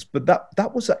Biden's, but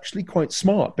that was actually quite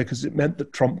smart because it meant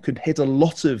that Trump could hit a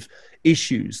lot of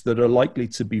issues that are likely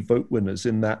to be vote winners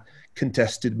in that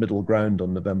contested middle ground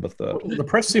on November 3rd. Well, the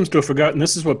press seems to have forgotten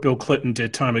this is what Bill Clinton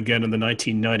did time again in the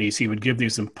 1990s. He would give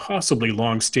these impossibly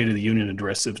long State of the Union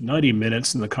addresses, 90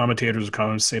 minutes, and the commentators would come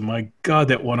and say, my God,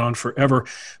 that went on forever.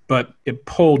 But it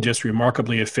polled just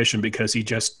remarkably efficient because he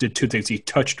just did two things. He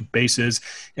touched bases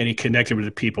and he connected with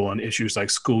the people on issues like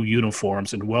school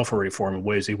uniforms and welfare reform in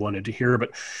ways they wanted to hear.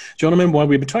 But gentlemen, while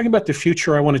we've been talking about the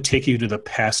future, I want to take you to the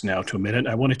past now to a minute.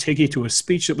 I want to take you to a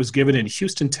speech that was given in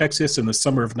Houston, Texas in the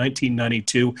summer of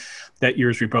 1992, that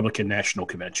year's Republican National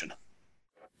Convention.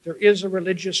 There is a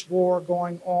religious war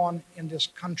going on in this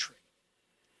country.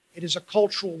 It is a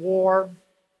cultural war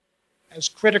as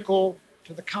critical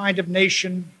to the kind of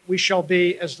nation we shall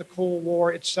be as the Cold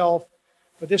War itself,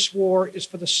 but this war is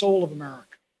for the soul of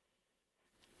America.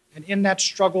 And in that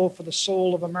struggle for the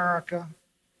soul of America,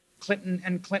 Clinton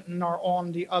and Clinton are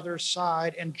on the other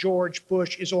side, and George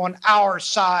Bush is on our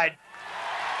side.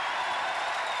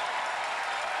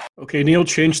 Okay, Neil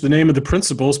changed the name of the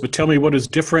principles, but tell me what is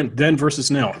different then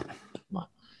versus now.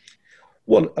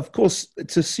 Well, of course,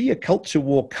 to see a culture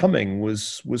war coming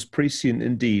was prescient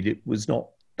indeed. It was not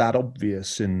that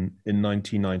obvious in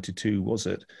 1992, was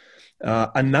it?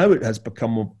 And now it has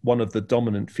become one of the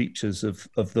dominant features of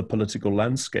the political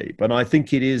landscape. And I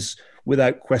think it is,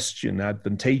 without question,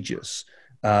 advantageous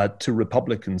to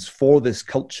Republicans for this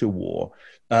culture war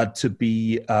to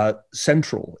be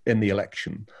central in the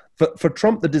election. For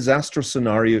Trump, the disaster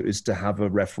scenario is to have a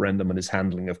referendum on his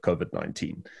handling of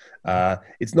COVID-19.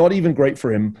 It's not even great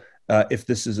for him if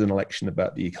this is an election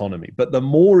about the economy. But the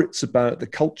more it's about the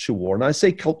culture war, and I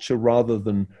say culture rather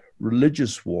than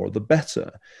religious war, the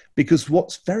better. Because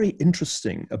what's very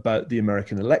interesting about the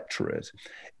American electorate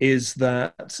is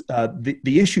that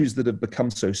the issues that have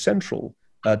become so central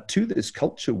to this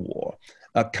culture war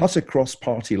cut across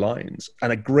party lines,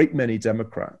 and a great many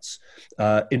Democrats,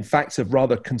 in fact, have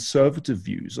rather conservative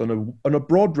views on a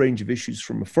broad range of issues,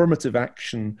 from affirmative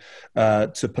action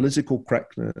to political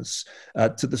correctness,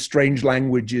 to the strange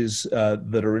languages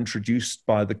that are introduced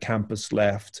by the campus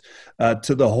left,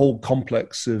 to the whole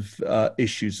complex of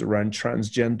issues around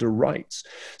transgender rights.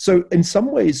 So in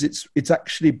some ways, it's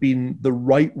actually been the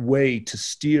right way to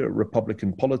steer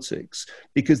Republican politics,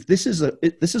 because this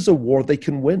is a war they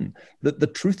can win. The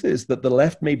truth is that the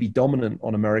left may be dominant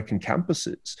on American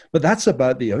campuses, but that's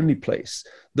about the only place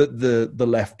that the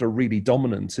left are really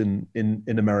dominant in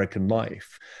American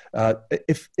life.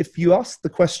 If you ask the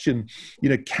question,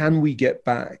 can we get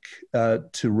back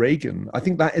to Reagan? I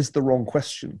think that is the wrong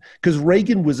question, because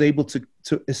Reagan was able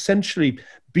to essentially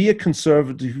be a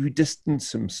conservative who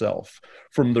distanced himself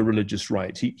from the religious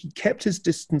right. He kept his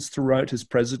distance throughout his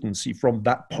presidency from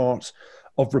that part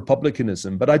of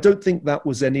republicanism, but I don't think that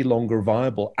was any longer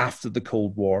viable after the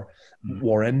Cold War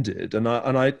ended. And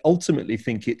I ultimately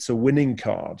think it's a winning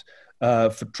card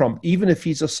for Trump, even if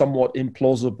he's a somewhat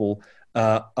implausible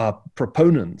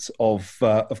proponent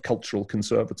of cultural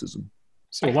conservatism.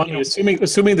 So, Lonnie,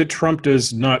 assuming that Trump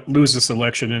does not lose this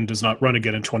election and does not run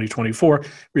again in 2024,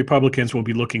 Republicans will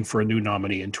be looking for a new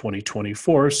nominee in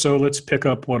 2024. So let's pick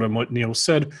up on what Neil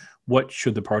said. What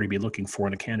should the party be looking for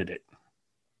in a candidate?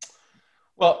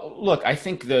 Well, look, I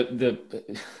think the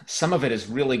some of it is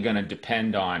really going to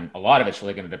depend on, a lot of it's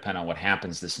really going to depend on what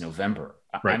happens this November.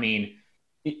 Right. I mean,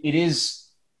 it's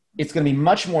going to be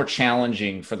much more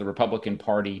challenging for the Republican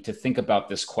Party to think about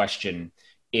this question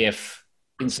if,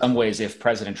 in some ways, if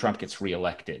President Trump gets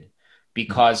reelected,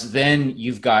 because then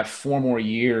you've got 4 more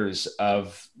years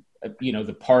of,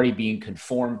 the party being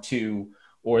conformed to,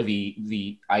 or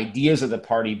the ideas of the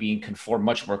party being conformed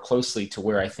much more closely to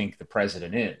where I think the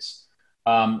president is.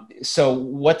 So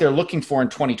what they're looking for in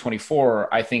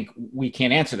 2024, I think we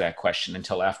can't answer that question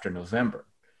until after November.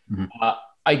 Mm-hmm.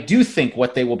 I do think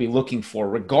what they will be looking for,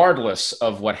 regardless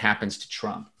of what happens to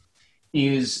Trump,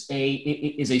 is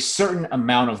a certain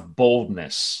amount of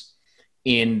boldness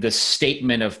in the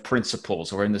statement of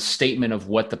principles, or in the statement of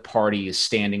what the party is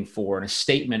standing for, and a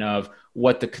statement of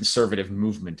what the conservative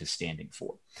movement is standing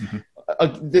for.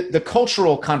 Mm-hmm. The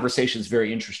cultural conversation is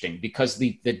very interesting, because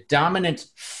the dominant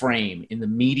frame in the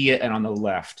media and on the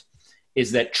left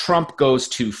is that Trump goes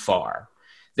too far,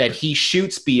 that he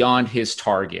shoots beyond his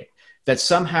target, that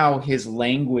somehow his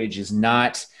language is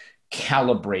not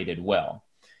calibrated well.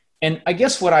 And I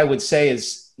guess what I would say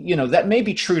is, that may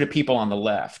be true to people on the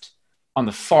left, on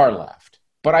the far left,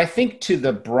 but I think to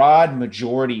the broad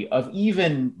majority of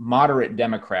even moderate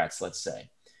Democrats, let's say,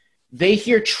 they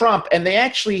hear Trump and they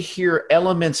actually hear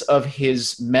elements of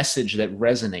his message that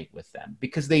resonate with them,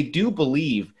 because they do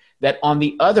believe that on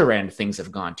the other end, things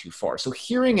have gone too far. So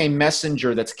hearing a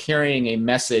messenger that's carrying a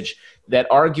message that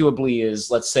arguably is,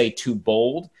 let's say, too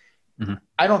bold, mm-hmm.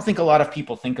 I don't think a lot of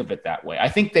people think of it that way. I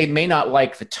think they may not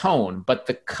like the tone, but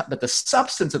the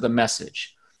substance of the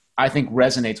message, I think,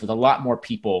 resonates with a lot more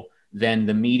people than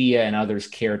the media and others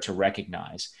care to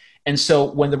recognize. And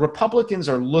so when the Republicans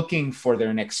are looking for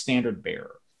their next standard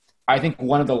bearer, I think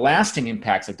one of the lasting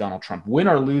impacts of Donald Trump, win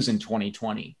or lose in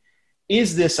 2020,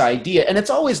 is this idea, and it's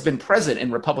always been present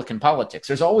in Republican politics.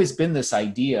 There's always been this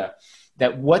idea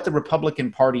that what the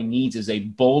Republican Party needs is a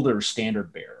bolder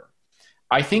standard bearer.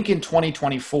 I think in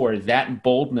 2024, that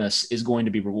boldness is going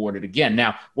to be rewarded again.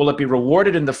 Now, will it be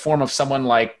rewarded in the form of someone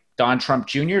like Don Trump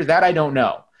Jr.? That I don't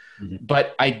know. Mm-hmm.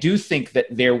 But I do think that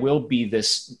there will be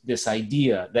this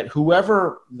idea that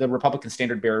whoever the Republican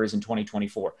standard bearer is in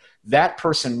 2024, that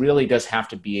person really does have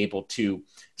to be able to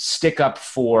stick up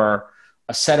for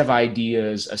a set of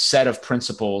ideas, a set of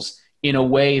principles in a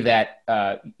way that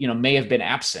may have been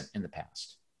absent in the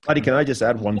past. Buddy, can I just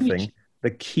add one thing?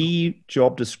 The key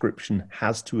job description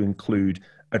has to include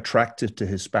attractive to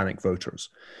Hispanic voters,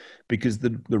 because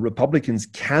the Republicans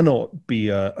cannot be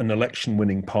an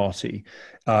election-winning party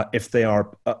if they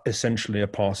are essentially a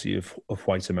party of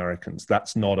white Americans.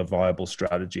 That's not a viable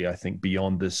strategy, I think,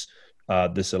 beyond this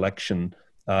election,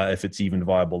 if it's even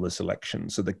viable this election.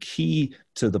 So the key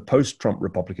to the post-Trump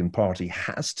Republican Party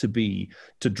has to be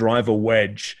to drive a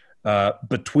wedge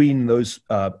between those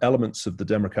elements of the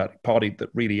Democratic Party that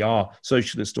really are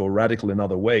socialist or radical in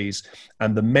other ways,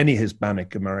 and the many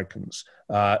Hispanic Americans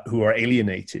who are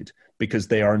alienated because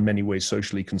they are in many ways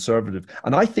socially conservative.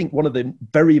 And I think one of the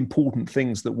very important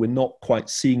things that we're not quite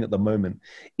seeing at the moment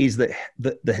is that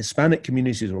the Hispanic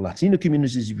communities, or Latino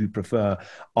communities if you prefer,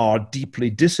 are deeply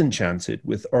disenchanted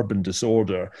with urban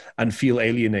disorder and feel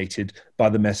alienated by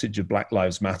the message of Black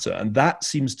Lives Matter. And that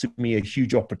seems to me a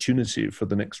huge opportunity for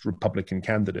the next Republican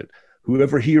candidate,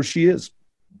 whoever he or she is.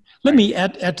 Let me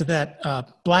add to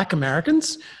that. Black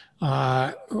Americans,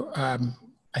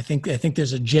 I think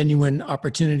there's a genuine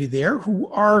opportunity there,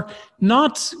 who are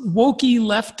not wokey,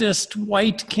 leftist,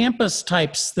 white campus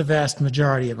types, the vast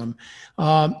majority of them.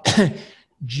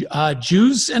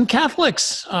 Jews and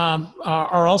Catholics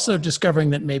are also discovering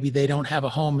that maybe they don't have a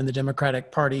home in the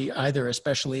Democratic Party either,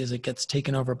 especially as it gets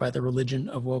taken over by the religion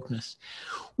of wokeness.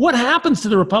 What happens to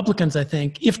the Republicans, I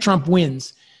think, if Trump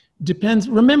wins, depends.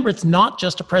 Remember, it's not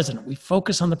just a president. We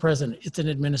focus on the president. It's an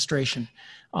administration.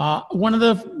 One of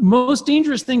the most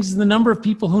dangerous things is the number of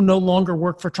people who no longer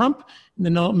work for Trump and the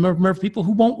number of people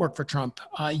who won't work for Trump.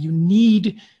 You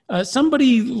need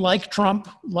somebody like Trump,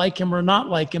 like him or not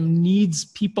like him, needs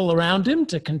people around him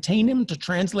to contain him, to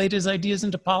translate his ideas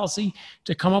into policy,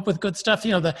 to come up with good stuff.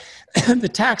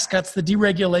 The tax cuts, the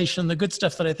deregulation, the good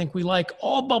stuff that I think we like,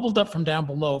 all bubbled up from down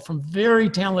below from very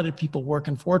talented people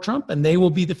working for Trump, and they will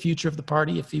be the future of the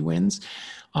party if he wins.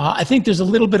 I think there's a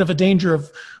little bit of a danger of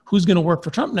who's going to work for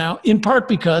Trump now, in part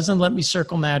because, and let me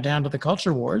circle now down to the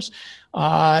culture wars,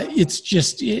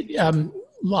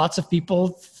 lots of people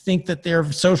think that their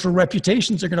social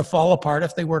reputations are going to fall apart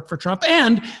if they work for Trump,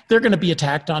 and they're going to be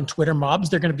attacked on Twitter mobs.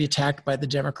 They're going to be attacked by the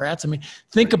Democrats. I mean,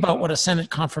 think about what a Senate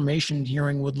confirmation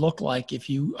hearing would look like if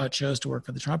you chose to work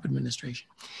for the Trump administration.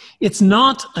 It's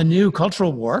not a new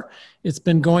cultural war. It's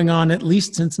been going on at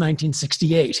least since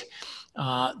 1968.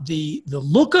 The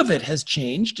look of it has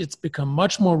changed. It's become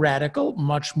much more radical,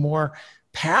 much more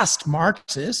past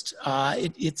Marxist.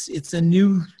 It's a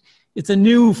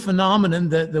new phenomenon,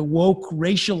 the woke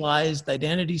racialized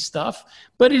identity stuff,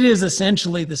 but it is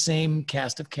essentially the same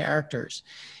cast of characters.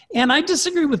 And I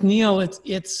disagree with Neil.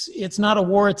 It's not a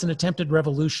war. It's an attempted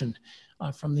revolution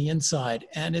from the inside,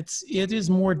 and it is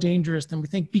more dangerous than we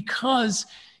think because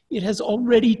it has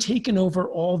already taken over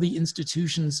all the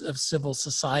institutions of civil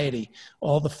society,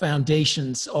 all the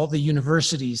foundations, all the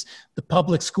universities, the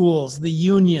public schools, the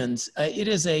unions.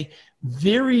 It's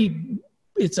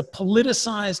a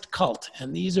politicized cult,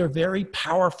 and these are very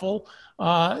powerful.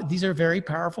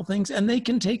 Things, and they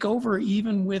can take over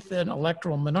even with an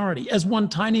electoral minority. As one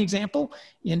tiny example,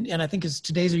 and I think it's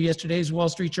today's or yesterday's Wall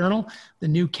Street Journal, the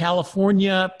new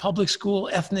California public school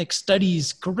ethnic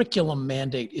studies curriculum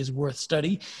mandate is worth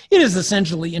study. It is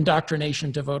essentially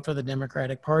indoctrination to vote for the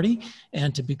Democratic Party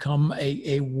and to become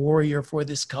a warrior for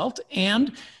this cult,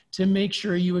 and to make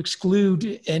sure you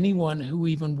exclude anyone who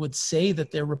even would say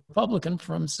that they're Republican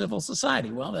from civil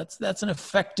society. Well, that's an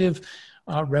effective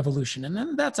revolution. And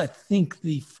then that's, I think,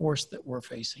 the force that we're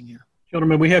facing here.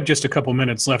 Gentlemen, we have just a couple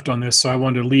minutes left on this, so I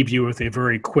wanted to leave you with a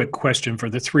very quick question for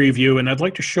the three of you. And I'd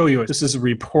like to show you, this is a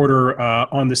reporter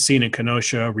on the scene in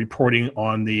Kenosha reporting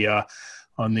on the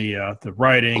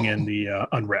rioting and the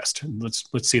unrest.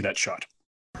 Let's see that shot.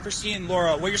 Christine,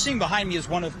 Laura, what you're seeing behind me is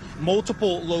one of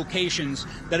multiple locations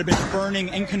that have been burning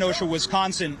in Kenosha,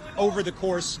 Wisconsin over the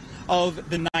course of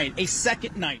the night, a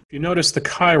second night. You notice the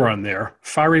chyron there,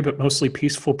 fiery but mostly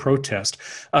peaceful protest.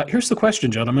 Here's the question,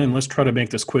 gentlemen. Let's try to make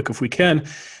this quick if we can.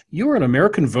 You're an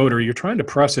American voter. You're trying to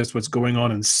process what's going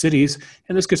on in cities.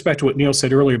 And this gets back to what Neil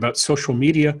said earlier about social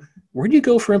media. Where do you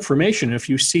go for information if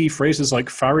you see phrases like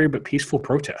fiery but peaceful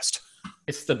protest?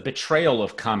 It's the betrayal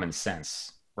of common sense.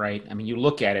 Right? I mean, you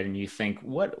look at it and you think,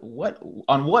 what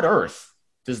on what earth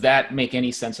does that make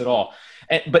any sense at all?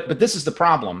 But this is the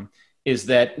problem, is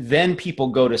that then people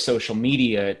go to social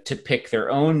media to pick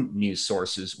their own news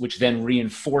sources, which then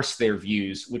reinforce their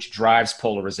views, which drives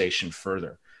polarization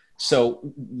further.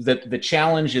 So the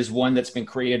challenge is one that's been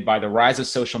created by the rise of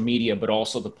social media, but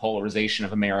also the polarization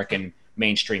of American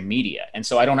mainstream media. And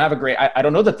so I don't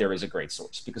know that there is a great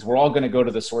source, because we're all going to go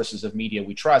to the sources of media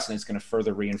we trust, and it's going to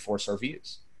further reinforce our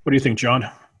views. What do you think, John?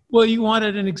 Well, you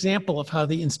wanted an example of how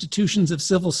the institutions of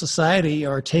civil society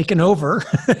are taken over.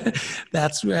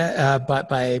 That's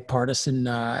by partisan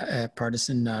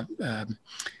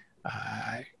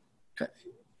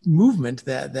movement.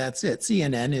 That's it.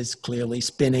 CNN is clearly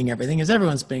spinning everything, as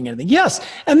everyone's spinning everything. Yes,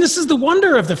 and this is the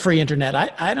wonder of the free internet.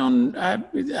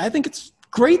 I think it's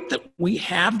great that we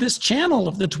have this channel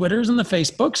of the Twitters and the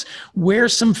Facebooks where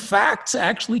some facts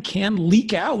actually can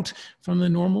leak out from the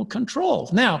normal control.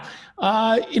 Now,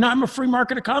 I'm a free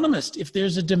market economist. If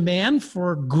there's a demand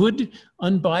for good,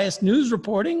 unbiased news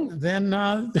reporting, then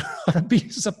there ought to be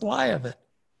a supply of it.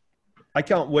 I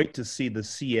can't wait to see the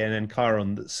CNN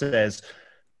chyron that says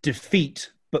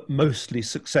defeat but mostly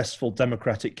successful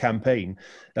Democratic campaign.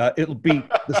 It'll be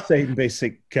the same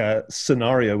basic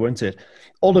scenario, won't it?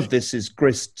 All of this is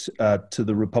grist to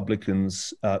the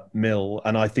Republicans' mill,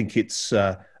 and I think it's,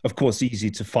 of course,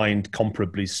 easy to find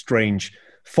comparably strange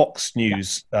Fox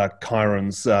News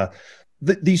chyrons.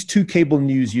 These two cable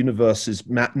news universes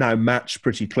now match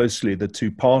pretty closely the two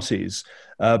parties.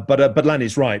 But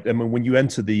Lanny's right. I mean, when you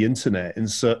enter the internet in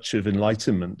search of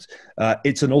enlightenment,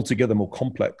 it's an altogether more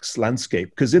complex landscape,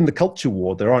 because in the culture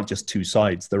war, there aren't just two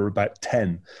sides. There are about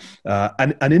 10.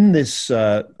 And in this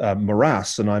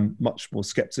morass, and I'm much more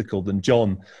skeptical than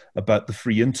John about the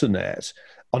free internet,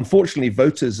 unfortunately,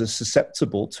 voters are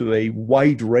susceptible to a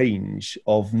wide range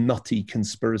of nutty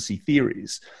conspiracy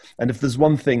theories. And if there's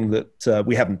one thing that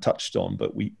we haven't touched on,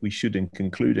 but we should in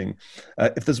concluding,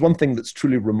 if there's one thing that's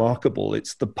truly remarkable,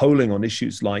 it's the polling on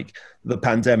issues like the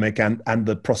pandemic and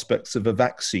the prospects of a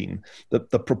vaccine. The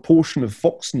proportion of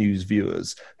Fox News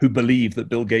viewers who believe that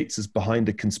Bill Gates is behind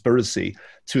a conspiracy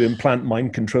to implant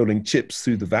mind-controlling chips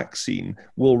through the vaccine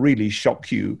will really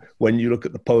shock you when you look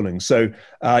at the polling. So,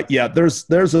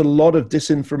 there's a lot of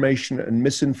disinformation and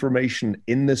misinformation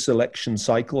in this election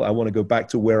cycle. I want to go back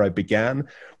to where I began.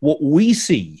 What we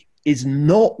see is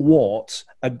not what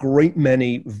a great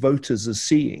many voters are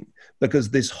seeing, because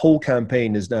this whole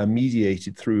campaign is now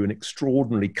mediated through an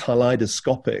extraordinarily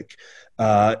kaleidoscopic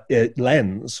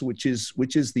lens, which is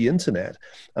the internet.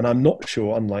 And I'm not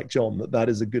sure, unlike John, that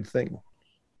is a good thing.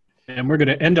 And we're going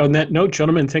to end on that note.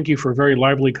 Gentlemen, thank you for a very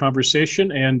lively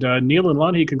conversation. And Neil and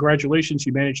Lanhee, congratulations.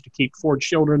 You managed to keep 4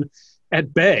 children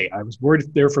at bay. I was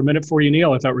worried there for a minute for you,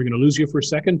 Neil. I thought we were going to lose you for a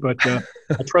second, but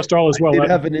I trust all is well. I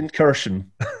did have an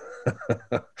incursion.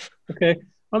 Okay.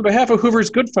 On behalf of Hoover's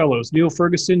Goodfellows, Neil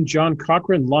Ferguson, John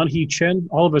Cochrane, Lanhee Chen,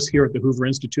 all of us here at the Hoover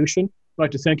Institution, I'd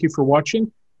like to thank you for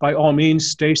watching. By all means,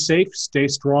 stay safe, stay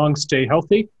strong, stay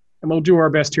healthy, and we'll do our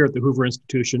best here at the Hoover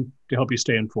Institution to help you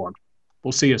stay informed.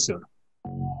 We'll see you soon.